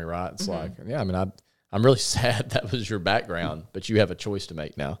sorry for me, right? It's like, I'm really sad that was your background, but you have a choice to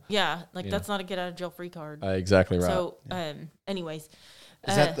make now. Yeah, that's not a get out of jail free card. Exactly right. So, anyways.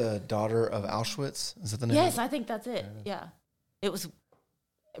 Is that the daughter of Auschwitz? Is that the name? Yes, I think that's it. Yeah. It was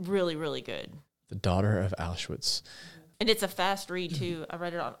really, really good. The daughter of Auschwitz. And it's a fast read, too. I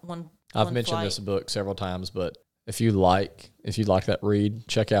read it on one I've mentioned this book several times, but if you like that read,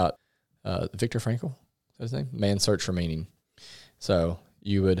 check out Viktor Frankl. Is that his name? Man's Search for Meaning. So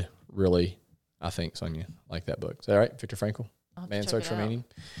you would really, I think, Sonia, like that book. Is that right? Viktor Frankl? Man's Search for Meaning.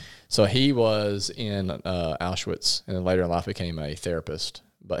 So he was in Auschwitz, and then later in life became a therapist.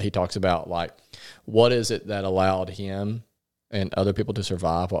 But he talks about, like, what is it that allowed him and other people to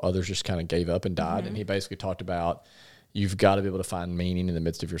survive while others just kind of gave up and died. And he basically talked about you've got to be able to find meaning in the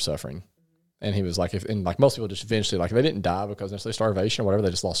midst of your suffering. And he was like, like most people just eventually, like, if they didn't die because necessarily starvation or whatever, they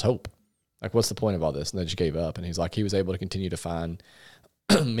just lost hope. Like, what's the point of all this? And they just gave up. And he's like, he was able to continue to find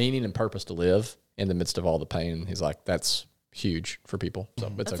meaning and purpose to live in the midst of all the pain. And he's like, that's huge for people.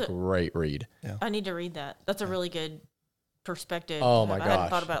 So it's a great read. Yeah. I need to read that. That's a really good perspective. Oh my gosh. I hadn't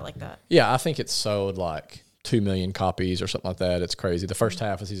thought about it like that. Yeah, I think it's sold like 2 million copies or something like that. It's crazy. The first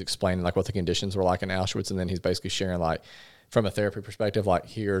half is he's explaining like what the conditions were like in Auschwitz, and then he's basically sharing like from a therapy perspective, like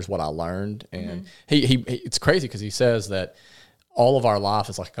here's what I learned. And he it's crazy because he says that all of our life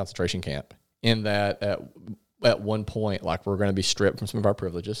is like a concentration camp, in that at one point, like, we're going to be stripped from some of our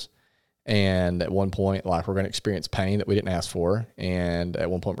privileges. And at one point, like, we're going to experience pain that we didn't ask for. And at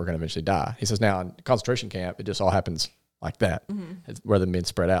one point, we're going to eventually die. He says now in concentration camp, it just all happens like that, where the men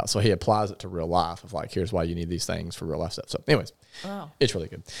spread out. So he applies it to real life of like, here's why you need these things for real life stuff. So anyways, It's really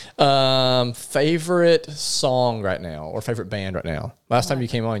good. Favorite song right now, or favorite band right now? Last time you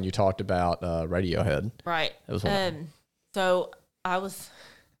came on, you talked about Radiohead. Right. That was so I'm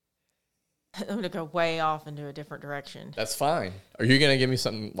going to go way off into a different direction. That's fine. Are you going to give me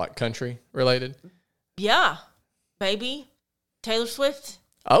something like country related? Yeah, baby. Taylor Swift.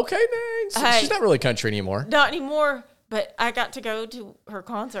 Okay, man. She's not really country anymore. Not anymore. But I got to go to her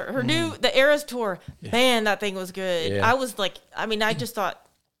concert, her new, the Eras tour. Yeah. Man, that thing was good. Yeah. I was like, I just thought,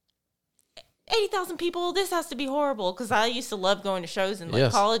 80,000 people, this has to be horrible. Because I used to love going to shows in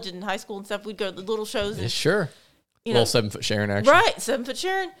college and high school and stuff. We'd go to the little shows. And, sure. Little 7-foot Sharon action. Right, 7-foot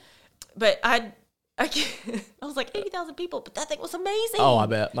Sharon. But I was like, 80,000 people, but that thing was amazing. Oh, I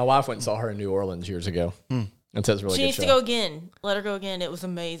bet. My wife went and saw her in New Orleans years ago. And said it's really good. She needs to go again. Let her go again. It was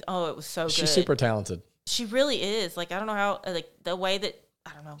amazing. Oh, it was so good. She's super talented. She really is. Like, I don't know how, like, the way that,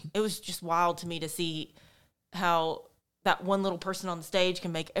 I don't know. It was just wild to me to see how that one little person on the stage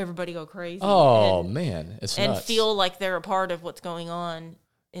can make everybody go crazy. Oh, man. It's nuts. And feel like they're a part of what's going on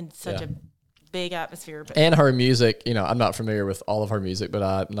in such a big atmosphere. But and her music, I'm not familiar with all of her music, but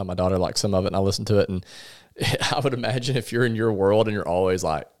I know my daughter likes some of it, and I listen to it. And I would imagine if you're in your world and you're always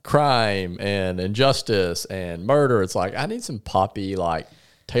like crime and injustice and murder, it's like, I need some poppy, like,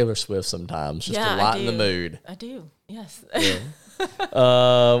 Taylor Swift sometimes, just to lighten the mood. I do, yes.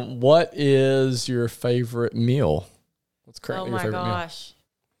 What is your favorite meal? What's currently your favorite meal?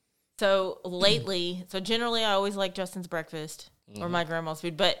 So lately, generally I always like Justin's breakfast or my grandma's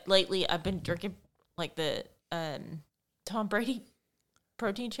food, but lately I've been drinking like the Tom Brady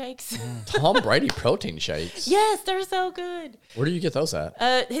protein shakes. Tom Brady protein shakes? Yes, they're so good. Where do you get those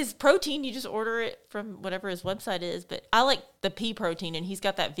at? His protein, you just order it from whatever his website is, but I like the pea protein, and he's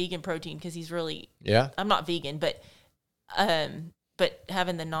got that vegan protein because he's really... Yeah? I'm not vegan, but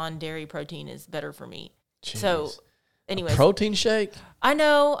having the non-dairy protein is better for me. Jeez. So, anyways. Protein shake? I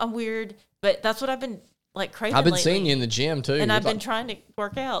know, I'm weird, but that's what I've been like craving I've been lately. seeing you in the gym, too. And I've been trying to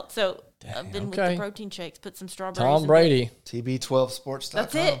work out, so... Dang, I've been with the protein shakes, put some strawberries. Tom Brady. TB12sports.com.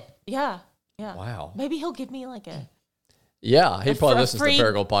 That's it. Yeah. Wow. Maybe he'll give me like a... Yeah, he probably listens to the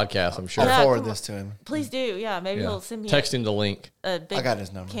Paragold podcast, I'm sure. I'll forward this to him. Please do. Yeah, maybe he'll send me Text him the link. A big I got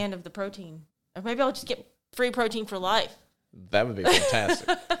his number. Can of the protein. Or maybe I'll just get free protein for life. That would be fantastic.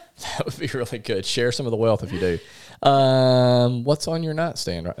 That would be really good. Share some of the wealth if you do. What's on your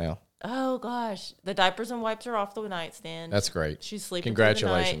nightstand right now? Oh, gosh. The diapers and wipes are off the nightstand. That's great. She's sleeping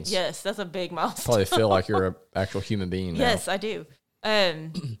Congratulations. through the night. Yes, that's a big milestone. Probably feel like you're an actual human being now. Yes, I do.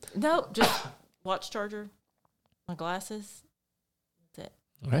 No, just watch charger, my glasses. That's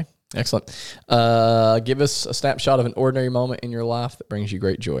it. Okay, excellent. Give us a snapshot of an ordinary moment in your life that brings you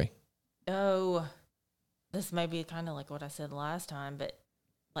great joy. Oh, this may be kind of like what I said last time, but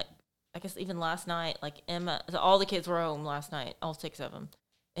like I guess even last night, like Emma, all the kids were home last night, all 6 of them.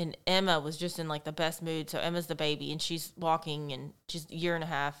 And Emma was just in like the best mood. So Emma's the baby and she's walking and she's a year and a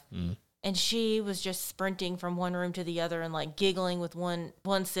half. And she was just sprinting from one room to the other and like giggling with one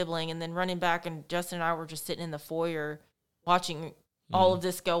sibling and then running back. And Justin and I were just sitting in the foyer watching all of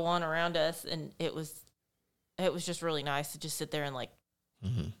this go on around us. And it was just really nice to just sit there and like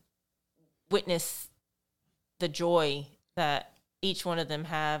witness the joy that each one of them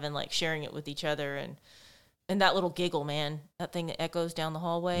have and like sharing it with each other. And that little giggle, man, that thing that echoes down the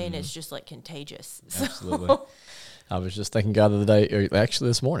hallway, and it's just like contagious. Absolutely. So. I was just thinking God of the day, or actually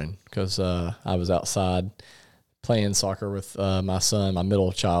this morning, because I was outside playing soccer with my son, my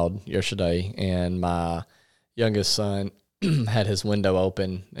middle child, yesterday, and my youngest son had his window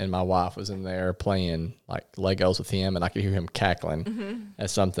open, and my wife was in there playing like Legos with him, and I could hear him cackling at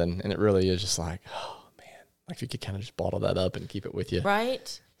something, and it really is just like, oh man, like you could kind of just bottle that up and keep it with you,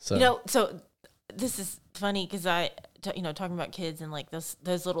 right? So this is funny because talking about kids and like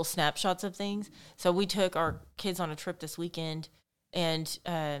those little snapshots of things. So we took our kids on a trip this weekend, and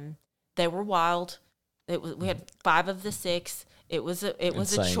they were wild. We had 5 of the 6. It was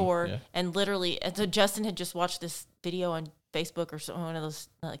a chore, and literally, so Justin had just watched this video on Facebook or one of those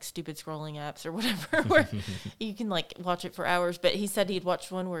like stupid scrolling apps or whatever where you can like watch it for hours. But he said he'd watched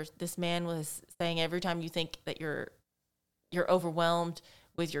one where this man was saying every time you think that you're overwhelmed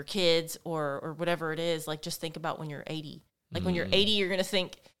with your kids or whatever it is, like just think about when you're 80. Like when you're 80, you're going to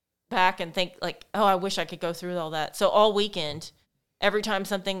think back and think like, oh, I wish I could go through all that. So all weekend, every time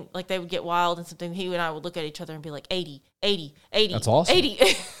something like they would get wild and something, he and I would look at each other and be like 80, 80, 80. That's awesome. 80.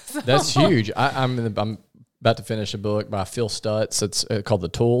 That's huge. I'm about to finish a book by Phil Stutz. It's called The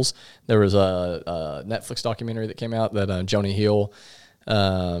Tools. There was a Netflix documentary that came out that Joni Hill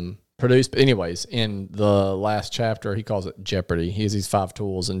produced. But anyways, in the last chapter, he calls it Jeopardy. He has these 5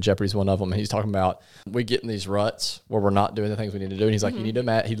 tools, and Jeopardy's one of them. And he's talking about we get in these ruts where we're not doing the things we need to do. And he's like, you need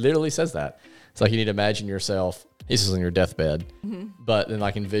to he literally says that. It's like you need to imagine yourself, he says on your deathbed, but then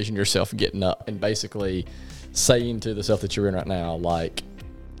like envision yourself getting up and basically saying to the self that you're in right now, like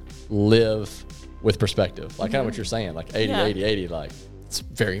live with perspective. Like kind of what you're saying, like 80, 80, 80, like it's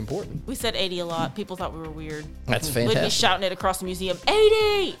very important. We said 80 a lot. People thought we were weird. That's fantastic. We'd be shouting it across the museum,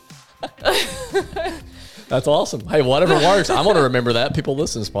 80! That's awesome. Hey, whatever works. I'm going to remember that. People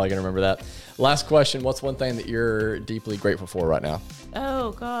listening is probably going to remember that. Last question. What's one thing that you're deeply grateful for right now?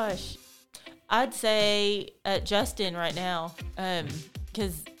 Oh, gosh. I'd say Justin right now,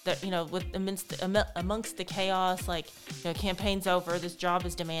 because amongst the chaos, like campaign's over, this job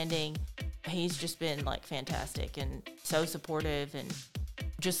is demanding. He's just been like fantastic and so supportive and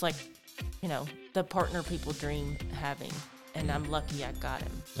just like the partner people dream having, and I'm lucky I got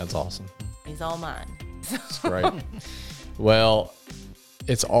him. That's awesome. He's all mine. That's great. Well,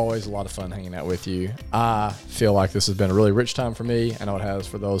 it's always a lot of fun hanging out with you. I feel like this has been a really rich time for me. I know it has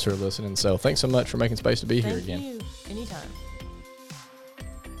for those who are listening. So thanks so much for making space to be here again. Thank you. Anytime.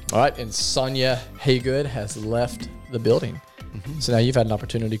 All right. And Sonia Hagood has left the building. So now you've had an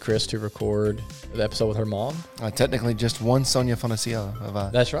opportunity, Chris, to record the episode with her mom. Technically just one Sonia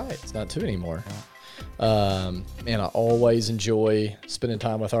Fonacia. That's right. It's not 2 anymore. And I always enjoy spending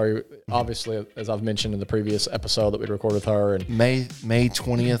time with her. Obviously, as I've mentioned in the previous episode that we recorded with her. And May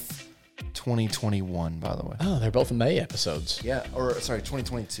 20th, 2021, by the way. oh, they're both May episodes. Yeah, or sorry,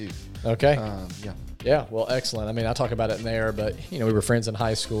 2022. Okay. Yeah. Yeah, well, excellent. I mean, I talk about it in there, but, we were friends in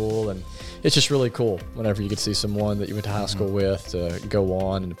high school, and it's just really cool whenever you could see someone that you went to high school with to go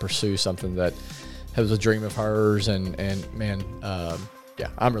on and pursue something that was a dream of hers. And man, yeah,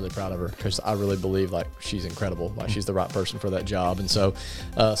 I'm really proud of her because I really believe like she's incredible. Like she's the right person for that job. And so,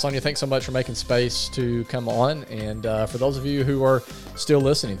 Sonia, thanks so much for making space to come on. And for those of you who are still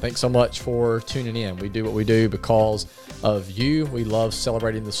listening, thanks so much for tuning in. We do what we do because of you. We love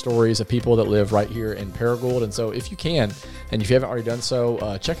celebrating the stories of people that live right here in Paragould. And so if you can, and if you haven't already done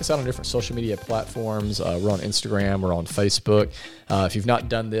so, check us out on different social media platforms. We're on Instagram, we're on Facebook. If you've not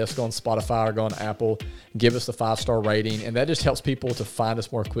done this, go on Spotify or go on Apple, give us the 5-star rating. And that just helps people to find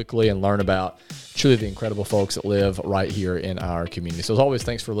us more quickly and learn about truly the incredible folks that live right here in our community. So as always,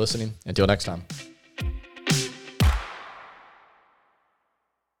 thanks for listening. Until next time.